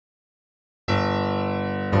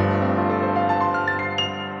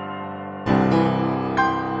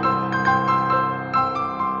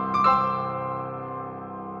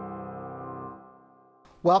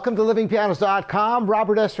Welcome to LivingPianos.com.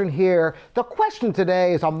 Robert Estrin here. The question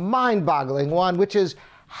today is a mind-boggling one, which is,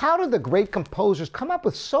 how did the great composers come up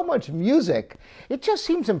with so much music? It just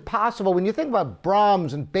seems impossible when you think about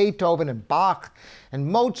Brahms and Beethoven and Bach and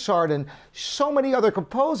Mozart and so many other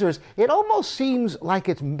composers. It almost seems like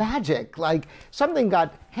it's magic, like something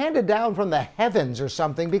got handed down from the heavens or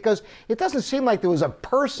something, because it doesn't seem like there was a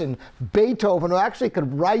person, Beethoven, who actually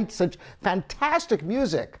could write such fantastic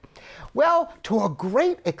music. Well, to a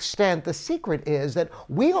great extent, the secret is that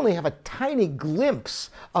we only have a tiny glimpse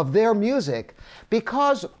of their music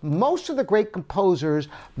because most of the great composers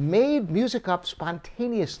made music up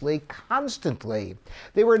spontaneously, constantly.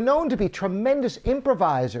 They were known to be tremendous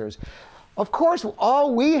improvisers. Of course,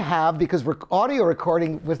 all we have, because audio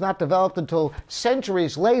recording was not developed until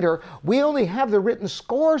centuries later, we only have the written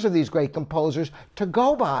scores of these great composers to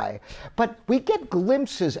go by. But we get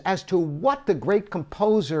glimpses as to what the great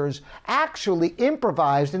composers actually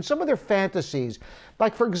improvised in some of their fantasies.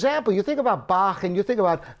 Like, for example, you think about Bach and you think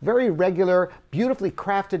about very regular, beautifully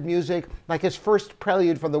crafted music, like his first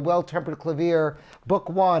prelude for the Well-Tempered Clavier, Book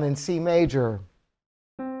 1 in C major.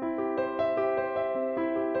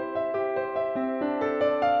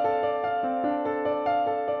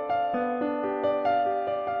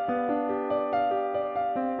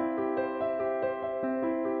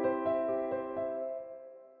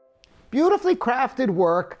 Beautifully crafted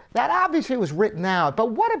work that obviously was written out.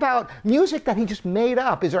 But what about music that he just made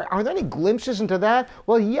up? Are there any glimpses into that?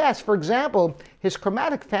 Well, yes. For example, his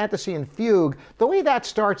Chromatic Fantasy and Fugue, the way that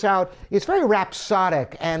starts out is very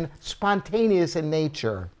rhapsodic and spontaneous in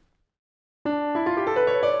nature.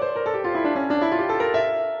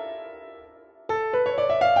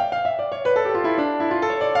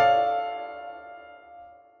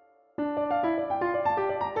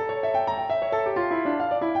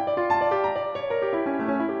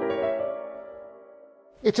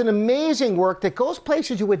 It's an amazing work that goes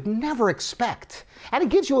places you would never expect. And it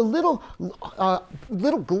gives you a little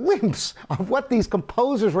glimpse of what these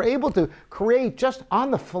composers were able to create just on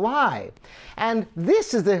the fly. And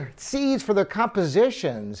this is the seeds for their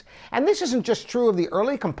compositions. And this isn't just true of the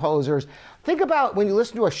early composers. Think about when you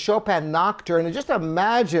listen to a Chopin nocturne and just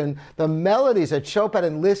imagine the melodies that Chopin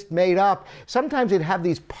and Liszt made up. Sometimes they'd have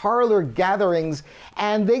these parlor gatherings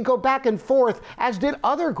and they go back and forth, as did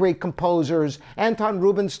other great composers, Anton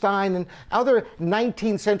Rubinstein and other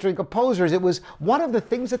 19th century composers. It was one of the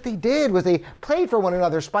things that they did was they played for one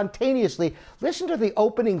another spontaneously. Listen to the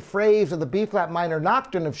opening phrase of the B-flat minor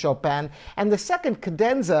nocturne of Chopin, and the second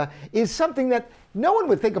cadenza is something that no one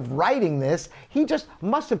would think of writing this. He just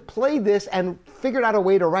must have played this and figured out a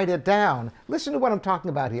way to write it down. Listen to what I'm talking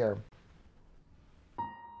about here.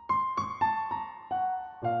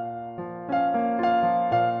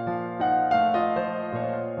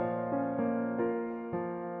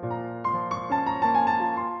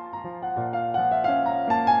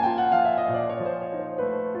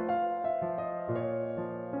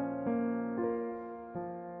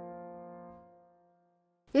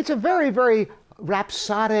 It's a very, very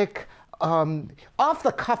rhapsodic,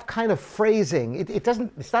 off-the-cuff kind of phrasing. It's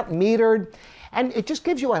not metered, and it just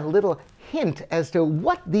gives you a little hint as to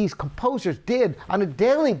what these composers did on a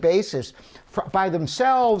daily basis by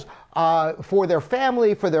themselves, for their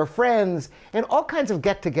family, for their friends, and all kinds of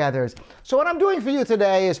get-togethers. So what I'm doing for you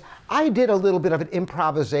today is I did a little bit of an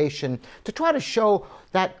improvisation to try to show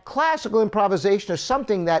that classical improvisation is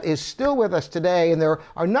something that is still with us today, and there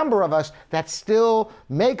are a number of us that still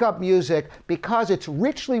make up music because it's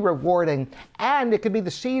richly rewarding and it can be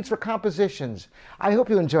the seeds for compositions. I hope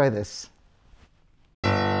you enjoy this.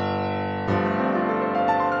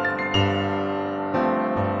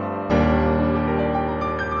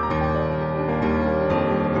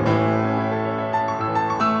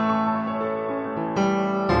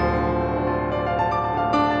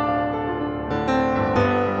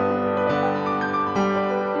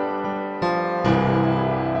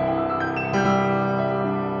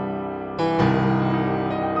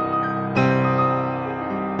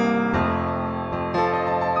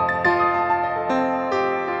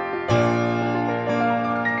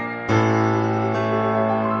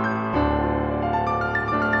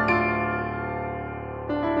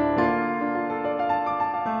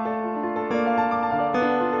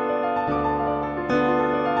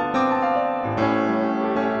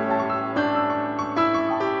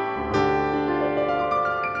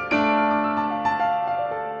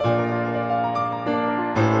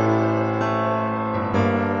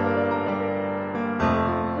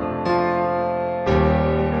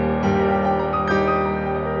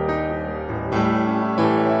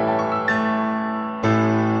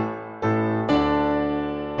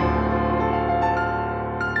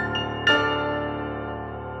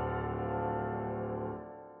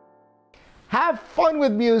 Have fun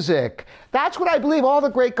with music. That's what I believe all the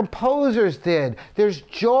great composers did. There's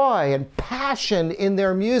joy and passion in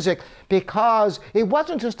their music because it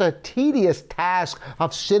wasn't just a tedious task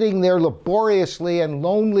of sitting there laboriously and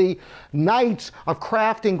lonely nights of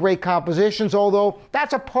crafting great compositions, although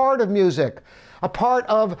that's a part of music. A part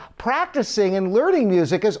of practicing and learning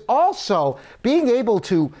music is also being able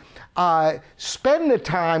to spend the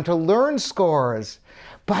time to learn scores,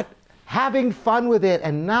 but having fun with it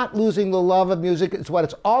and not losing the love of music is what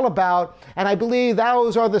it's all about. And I believe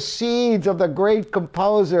those are the seeds of the great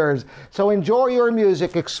composers. So enjoy your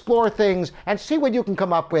music, explore things, and see what you can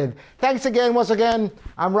come up with. Thanks again, once again.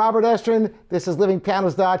 I'm Robert Estrin. This is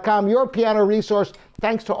livingpianos.com, your piano resource.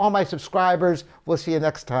 Thanks to all my subscribers. We'll see you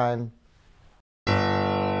next time.